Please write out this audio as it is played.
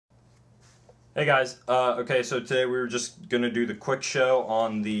Hey guys, okay, so today we were just gonna do the quick show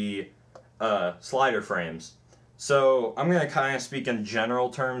on the slider frames. So I'm gonna kind of speak in general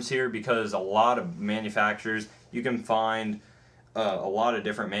terms here because a lot of manufacturers, you can find a lot of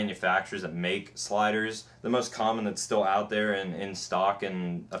different manufacturers that make sliders. The most common that's still out there and in stock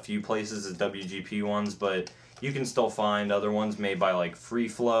in a few places is WGP ones, but you can still find other ones made by like Free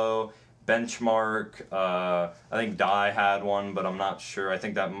Flow, Benchmark. I think Dye had one, but I'm not sure. I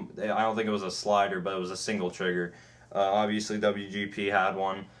don't think it was a slider, but it was a single trigger. Obviously, WGP had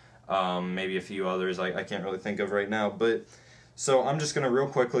one. Maybe a few others I can't really think of right now. But so I'm just gonna real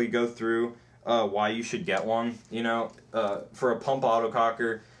quickly go through why you should get one. For a pump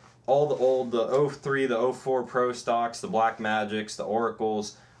autococker, all the 03, the 04 Pro stocks, the Black Magics, the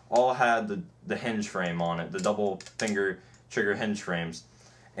Oracles, all had the hinge frame on it, the double finger trigger hinge frames.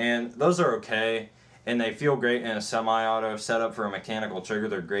 And those are okay, and they feel great in a semi-auto setup for a mechanical trigger.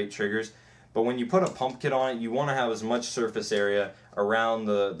 They're great triggers. But when you put a pump kit on it, you want to have as much surface area around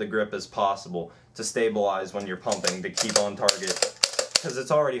the grip as possible to stabilize when you're pumping, to keep on target. Because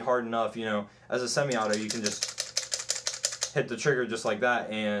it's already hard enough, as a semi-auto you can just hit the trigger just like that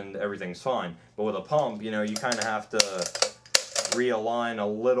and everything's fine. But with a pump, you kind of have to realign a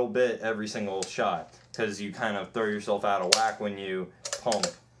little bit every single shot because you kind of throw yourself out of whack when you pump.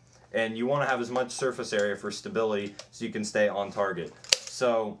 And you want to have as much surface area for stability so you can stay on target.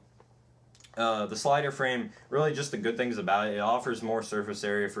 So the slider frame, really just the good things about it, it offers more surface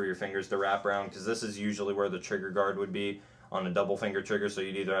area for your fingers to wrap around, because this is usually where the trigger guard would be on a double finger trigger, so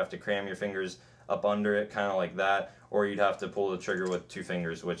you'd either have to cram your fingers up under it, kind of like that, or you'd have to pull the trigger with two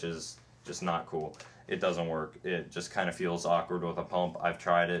fingers, which is just not cool. It doesn't work. It just kind of feels awkward with a pump. I've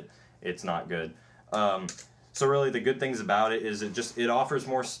tried it. It's not good. So really the good things about it is it offers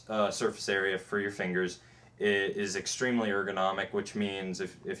more surface area for your fingers. It is extremely ergonomic, which means,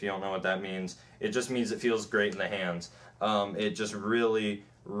 if you don't know what that means, it just means it feels great in the hands. It just really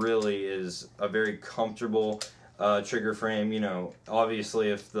is a very comfortable trigger frame. Obviously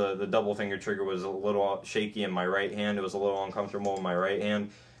if the double finger trigger was a little shaky in my right hand, it was a little uncomfortable in my right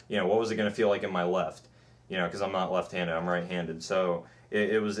hand, what was it going to feel like in my left? Because I'm not left-handed, I'm right-handed. So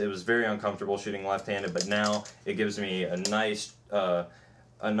it was very uncomfortable shooting left-handed, but now it gives me a nice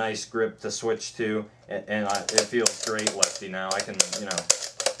grip to switch to, and it feels great lefty now. I can,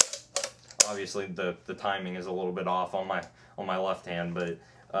 obviously the timing is a little bit off on my left hand, but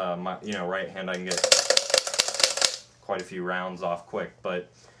my right hand I can get quite a few rounds off quick. But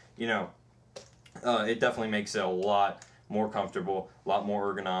it definitely makes it a lot more comfortable, a lot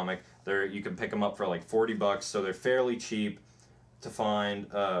more ergonomic. You can pick them up for like $40, so they're fairly cheap to find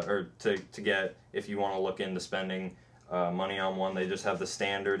or to get if you want to look into spending money on one. They just have the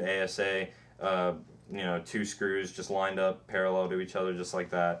standard ASA, two screws just lined up parallel to each other, just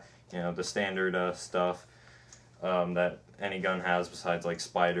like that. The standard stuff that any gun has besides like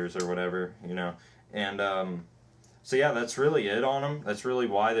spiders or whatever. And so yeah, that's really it on them. That's really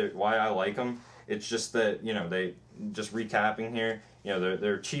why I like them. It's just that they just recapping here.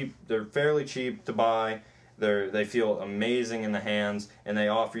 They're cheap. They're fairly cheap to buy. They feel amazing in the hands, and they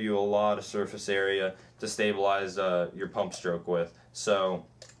offer you a lot of surface area to stabilize your pump stroke with. So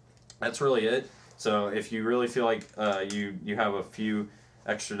that's really it. So if you really feel like you have a few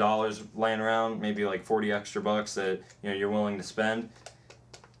extra dollars laying around, maybe like 40 extra bucks that you're willing to spend,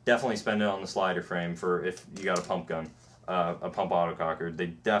 definitely spend it on the slider frame for if you got a pump gun, a pump autococker. They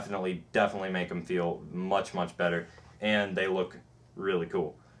definitely make them feel much better, and they look really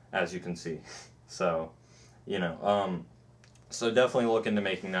cool, as you can see. So so definitely look into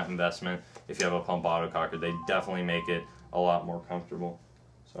making that investment if you have a pump autococker. They definitely make it a lot more comfortable.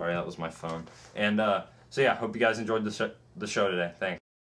 Sorry, that was my phone. And so yeah, hope you guys enjoyed the show today. Thanks.